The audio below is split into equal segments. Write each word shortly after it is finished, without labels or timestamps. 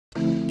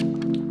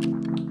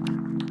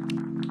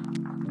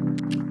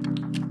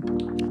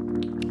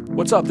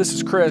What's up? This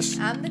is Chris.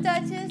 I'm the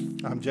Duchess.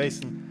 I'm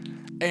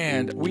Jason.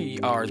 And we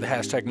are the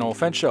Hashtag No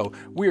Offense Show.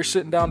 We are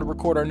sitting down to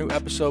record our new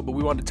episode, but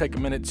we wanted to take a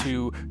minute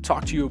to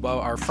talk to you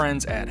about our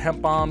friends at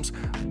Hempbombs.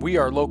 We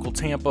are a local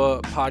Tampa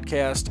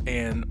podcast,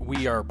 and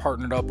we are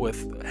partnered up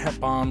with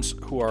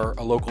Hempbombs, who are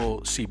a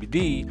local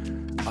CBD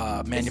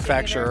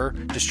manufacturer,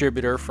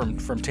 distributor from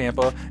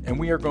Tampa, and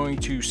we are going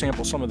to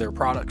sample some of their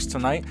products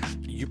tonight.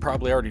 You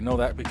probably already know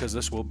that because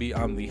this will be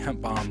on the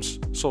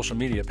Hempbombs social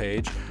media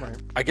page. Right.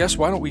 I guess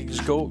why don't we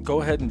just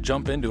go ahead and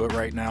jump into it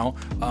right now.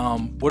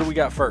 What do we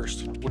got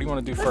first? What do you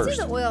want to do first? Let's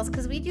do the oils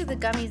because we do the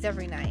gummies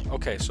every night.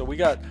 Okay, so we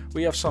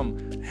have some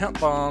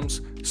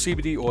Hempbombs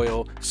CBD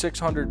oil,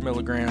 600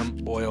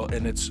 milligram oil,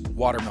 and it's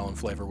watermelon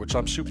flavor, which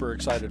I'm super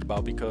excited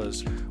about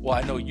because, well,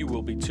 I know you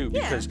will be too,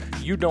 because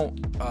you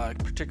don't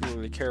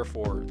particularly care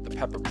for the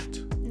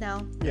peppermint.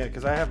 No. Yeah,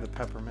 because I have the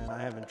peppermint.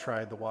 I haven't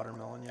tried the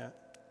watermelon yet.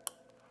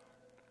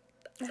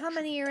 How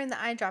many are in the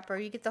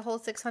eyedropper? You get the whole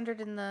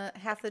 600 in the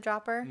half the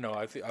dropper? No,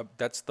 I think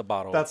that's the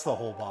bottle. That's the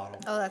whole bottle.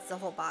 Oh, that's the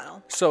whole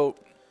bottle. So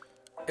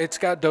it's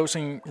got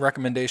dosing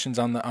recommendations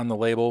on the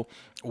label,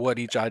 what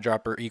each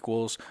eyedropper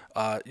equals.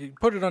 You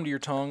put it under your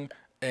tongue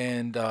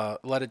and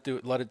let it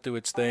do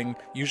its thing.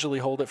 Usually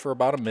hold it for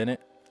about a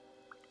minute.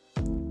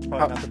 Probably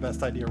not the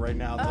best idea right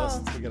now, though,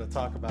 since we got to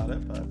talk about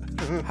it.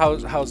 But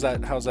how's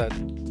that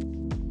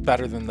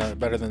better than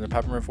the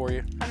peppermint for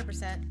you?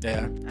 100%.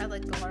 Yeah. I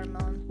like the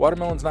watermelon.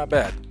 Watermelon's not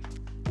bad.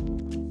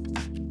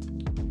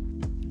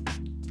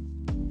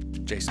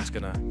 Jason's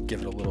gonna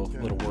give it a little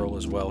whirl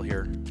as well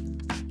here.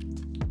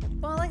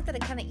 Well, I like that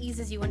it kind of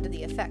eases you into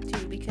the effect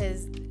too,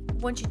 because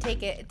once you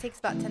take it, it takes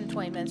about 10 to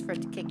 20 minutes for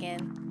it to kick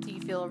in, so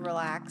you feel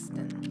relaxed.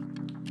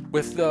 And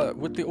with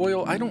the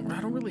oil, I don't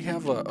really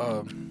have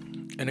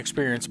an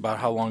experience about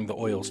how long the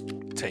oils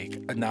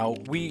take. Now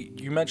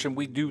you mentioned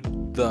we do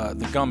the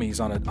gummies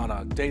on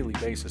a daily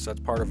basis.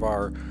 That's part of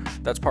our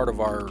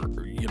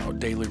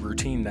daily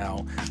routine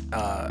now.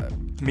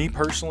 Me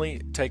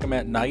personally, take them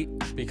at night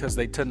because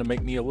they tend to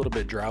make me a little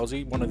bit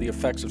drowsy. One of the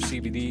effects of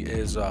CBD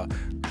is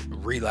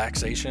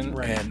relaxation,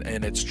 right.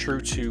 and it's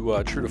true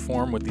to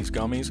form with these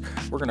gummies.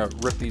 We're gonna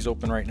rip these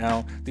open right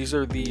now. These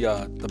are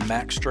the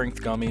max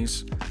strength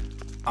gummies.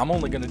 I'm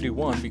only going to do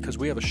one because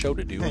we have a show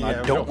to do, and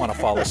I don't want to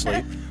fall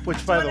asleep.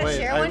 Which, by the way,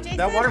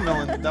 that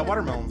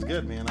watermelon's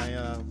good, man.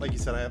 Like you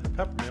said, I have the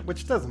peppermint,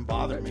 which doesn't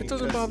bother me. It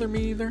doesn't bother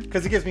me either.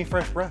 Because it gives me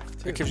fresh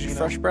breath, too. It gives you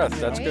fresh breath.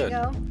 That's good.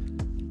 There you go.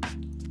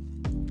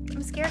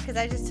 I'm scared because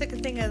I just took a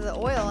thing of the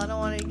oil. I don't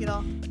want to get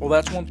all... Well,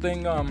 that's one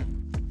thing...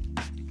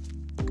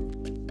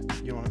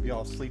 You want to be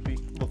all sleepy,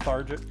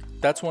 lethargic?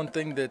 That's one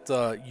thing that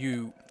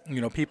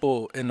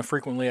people in the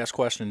frequently asked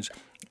questions...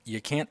 You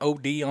can't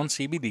OD on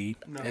CBD.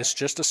 No. It's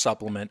just a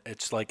supplement.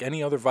 It's like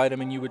any other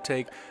vitamin you would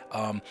take.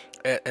 And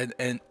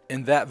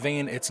in that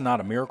vein, it's not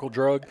a miracle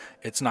drug.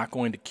 It's not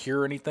going to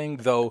cure anything,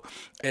 though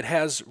it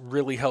has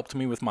really helped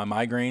me with my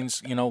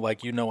migraines.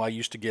 I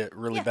used to get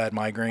really bad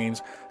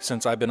migraines.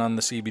 Since I've been on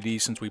the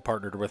CBD, since we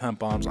partnered with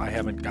Hempbombs, I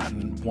haven't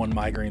gotten one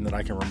migraine that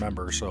I can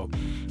remember. So,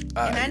 and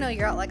I know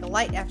you're out like a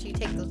light after you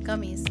take those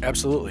gummies.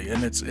 Absolutely,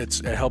 and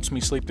it helps me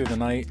sleep through the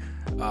night.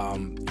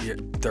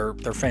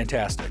 They're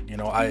fantastic.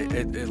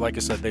 Like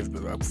I said,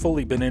 they've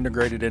fully been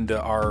integrated into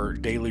our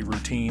daily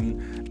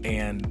routine,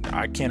 and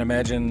I can't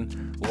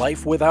imagine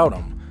life without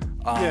them.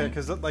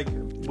 Because like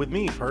with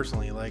me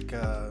personally,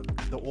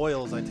 the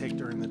oils I take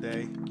during the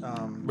day,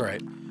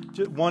 right.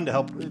 One, to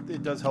help,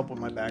 it does help with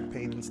my back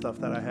pain and stuff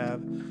that I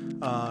have,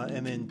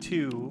 and then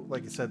two,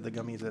 like I said, the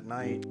gummies at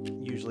night.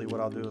 Usually,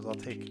 what I'll do is I'll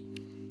take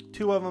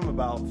 2 of them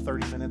about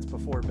 30 minutes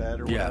before bed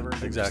or whatever.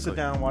 Exactly. Just sit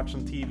down and watch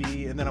some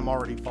TV, and then I'm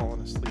already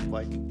falling asleep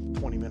like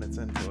 20 minutes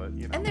into it.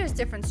 And there's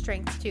different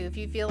strengths too. If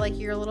you feel like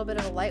you're a little bit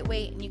of a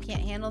lightweight and you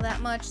can't handle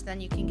that much,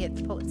 then you can get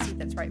the potency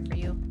that's right for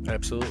you.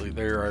 Absolutely.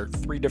 There are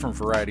 3 different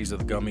varieties of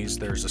the gummies.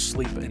 There's a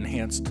sleep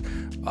enhanced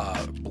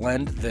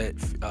blend that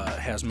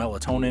has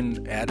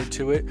melatonin added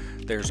to it.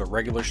 There's a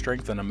regular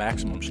strength and a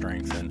maximum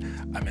strength,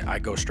 and I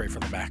go straight for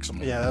the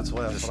maximum. Yeah, that's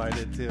what I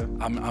did too.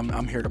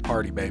 I'm here to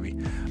party, baby.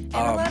 And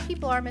a lot of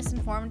people are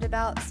misinformed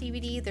about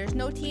CBD. There's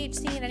no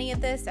THC in any of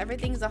this.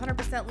 Everything's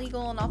 100%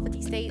 legal in all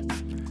 50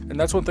 states. And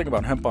that's one thing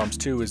about Hempbombs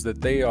too, is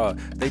that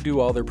they do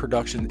all their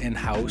production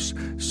in-house,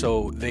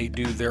 so they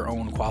do their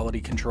own quality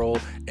control,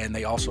 and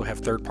they also have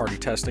third-party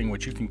testing,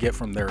 which you can get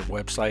from their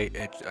website.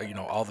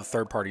 All the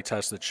third-party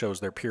tests that shows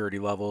their purity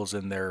levels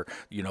and their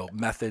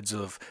methods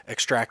of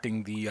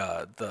extracting the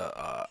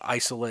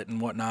isolate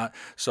and whatnot.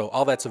 So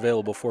all that's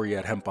available for you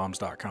at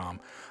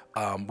hempbombs.com.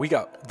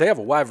 They have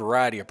a wide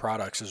variety of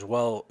products as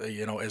well,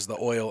 as the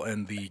oil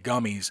and the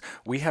gummies.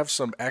 We have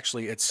some,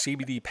 actually, it's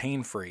CBD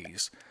pain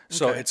freeze.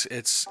 So okay.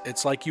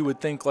 it's like you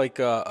would think like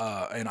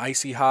an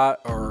icy hot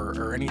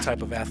or any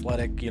type of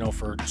athletic,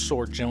 for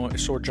sore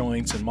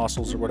joints and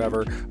muscles or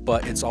whatever.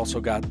 But it's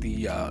also got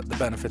the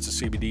benefits of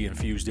CBD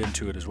infused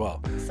into it as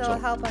well. So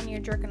help on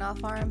your jerking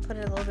off arm. Put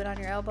it a little bit on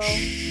your elbow.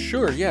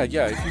 Sure, yeah.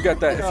 If you got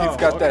that,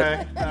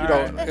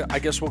 that, I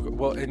guess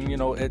we'll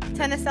and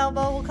tennis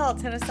elbow. We'll call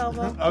it tennis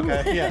elbow.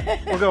 Okay, yeah,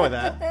 we'll go with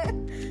that.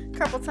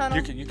 carpal tunnel.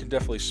 You can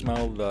definitely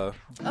smell the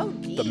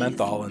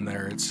menthol in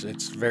there.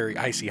 It's very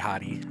icy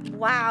hotty.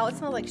 Wow, it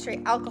smells like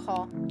straight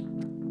alcohol.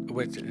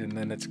 And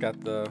then it's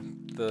got the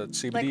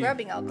CBD. Like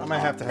rubbing alcohol. I might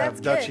have to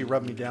have Dutchie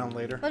rub me down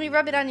later. Let me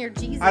rub it on your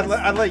Jesus.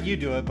 I'd let you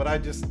do it, but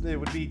it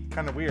would be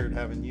kind of weird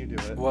having you do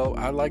it. Well,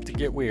 I like to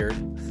get weird.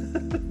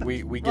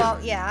 We get. Well,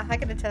 yeah, I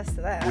can attest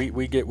to that.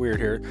 We get weird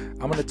here.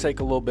 I'm gonna take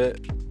a little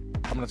bit.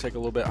 I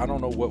don't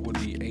know what would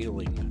be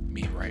ailing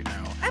me right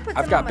now.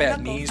 I've got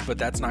bad knees, but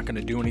that's not going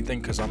to do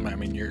anything because I'm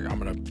going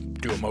to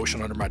do a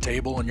motion under my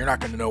table, and you're not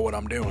going to know what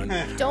I'm doing.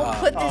 Don't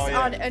put this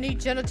on any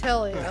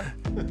genitalia.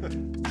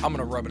 I'm going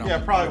to rub it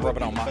on. Probably rub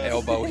it on my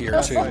elbow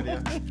here too.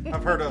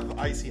 I've heard of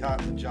icy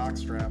hot in the jock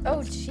strap. Oh,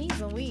 jeez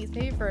Louise,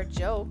 maybe for a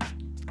joke.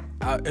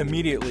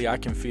 Immediately, I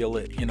can feel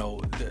it.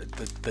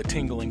 The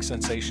tingling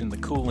sensation, the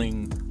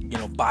cooling,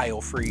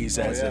 biofreeze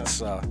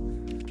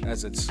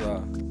as it's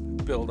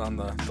build on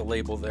the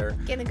label there.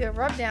 Getting a good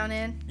rub down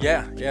in.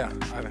 Yeah.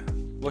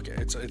 Look,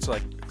 it's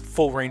like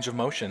full range of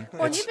motion.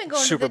 Well, it's you've been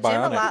going super to the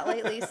gym bionic. a lot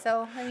lately,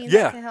 so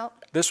that can help.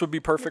 This would be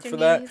perfect for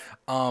that.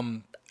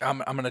 I'm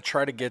gonna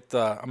try to get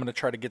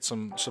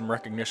some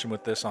recognition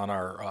with this on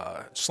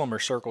our Slimmer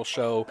Circle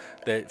show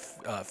that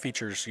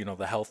features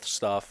the health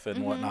stuff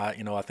and whatnot.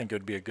 I think it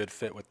would be a good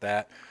fit with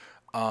that.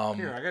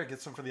 Here, I gotta get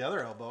some for the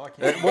other elbow. I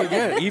can't. Well,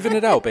 yeah, even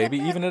it out, baby,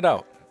 even it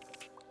out.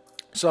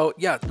 So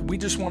yeah, we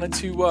just wanted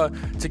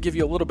to give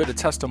you a little bit of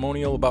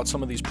testimonial about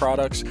some of these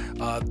products.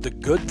 The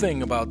good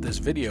thing about this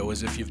video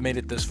is if you've made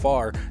it this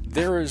far,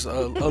 there is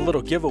a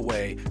little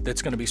giveaway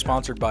that's going to be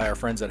sponsored by our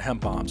friends at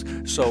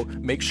Hempbombs. So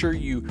make sure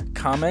you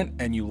comment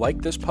and you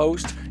like this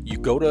post. You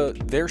go to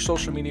their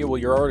social media. Well,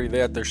 you're already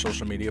there at their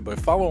social media, but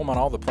follow them on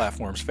all the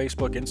platforms: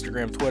 Facebook,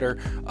 Instagram, Twitter.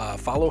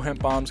 Follow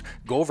Hempbombs.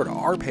 Go over to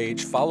our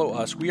page. Follow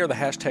us. We are the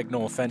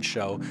 #NoOffense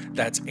Show.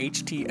 That's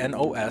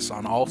HTNOS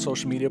on all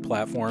social media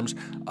platforms.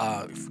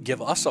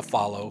 Give us a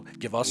follow,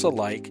 give us a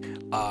like,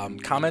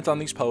 comment on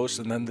these posts,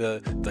 and then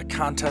the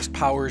contest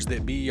powers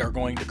that be are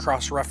going to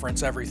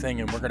cross-reference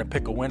everything, and we're going to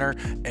pick a winner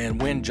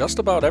and win just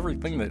about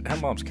everything that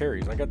Hempbombs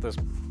carries. I got this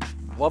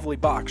lovely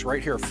box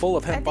right here full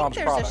of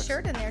Hempbombs products.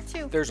 There's a shirt in there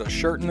too. There's a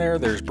shirt in there.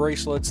 There's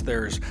bracelets.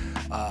 There's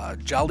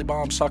Jolly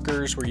Bomb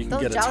suckers where you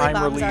can get a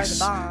time release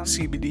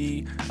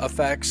CBD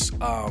effects.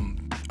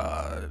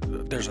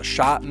 There's a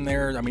shot in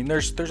there. I mean,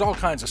 there's all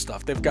kinds of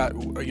stuff. They've got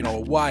a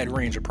wide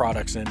range of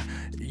products, and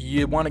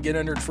you want to get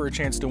entered for a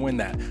chance to win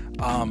that.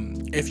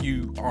 If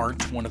you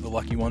aren't one of the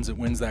lucky ones that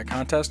wins that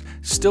contest,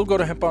 still go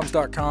to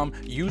hempbombs.com,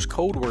 use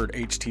code word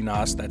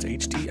HTNOS, that's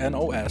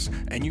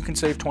HTNOS, and you can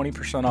save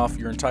 20% off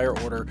your entire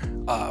order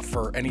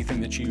for anything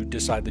that you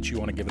decide that you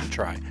want to give it a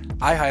try.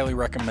 I highly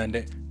recommend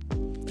it.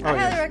 I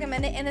highly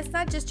recommend it, and it's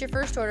not just your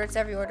first order, it's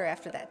every order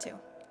after that too.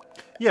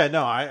 Yeah,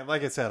 no,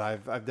 like I said,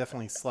 I've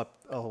definitely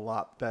slept a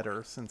lot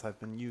better since I've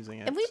been using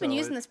it. And we've been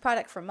using this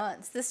product for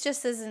months. This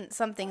just isn't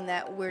something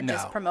that we're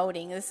just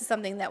promoting. This is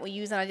something that we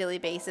use on a daily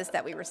basis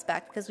that we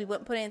respect, because we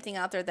wouldn't put anything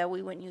out there that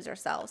we wouldn't use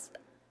ourselves.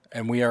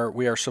 And we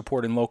are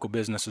supporting local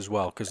business as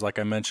well, because like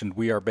I mentioned,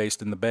 we are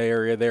based in the Bay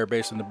Area. They are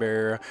based in the Bay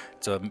Area.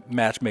 It's a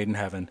match made in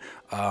heaven.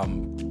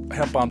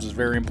 Hempbombs is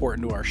very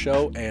important to our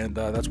show, and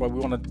that's why we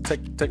want to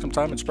take some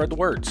time and spread the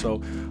word.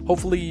 So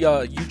hopefully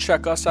you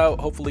check us out.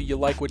 Hopefully you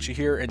like what you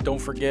hear, and don't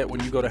forget,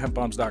 when you go to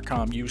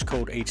hempbombs.com, use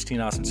code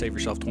HTNOS and save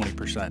yourself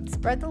 20%.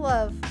 Spread the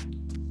love.